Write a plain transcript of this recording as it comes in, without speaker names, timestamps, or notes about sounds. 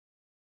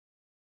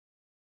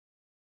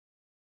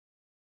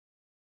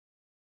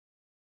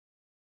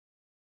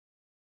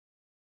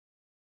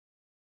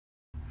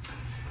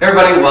Hey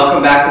everybody,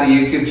 welcome back to the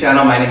YouTube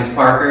channel. My name is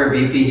Parker,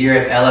 VP here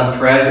at LM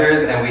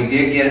Treasures, and we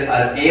did get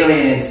an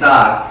alien in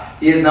stock.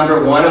 He is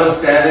number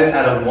 107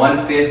 out of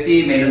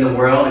 150 made in the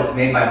world. It's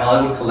made by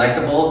Hollywood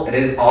Collectibles. It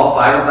is all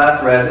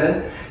fiberglass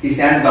resin. He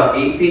stands about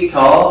 8 feet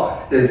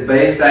tall. His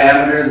base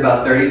diameter is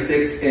about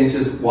 36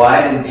 inches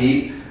wide and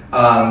deep.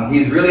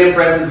 He's really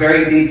impressive,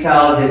 very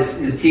detailed.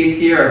 His teeth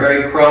here are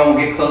very chrome.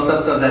 We'll get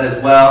close-ups of that as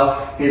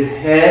well. His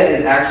head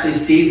is actually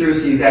see-through,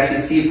 so you can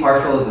actually see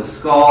partial of the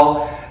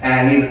skull.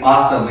 And he's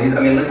awesome.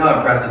 Look how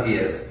impressive he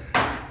is.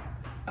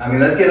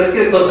 Let's get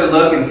a closer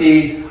look and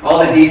see all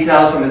the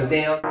details from his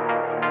nails.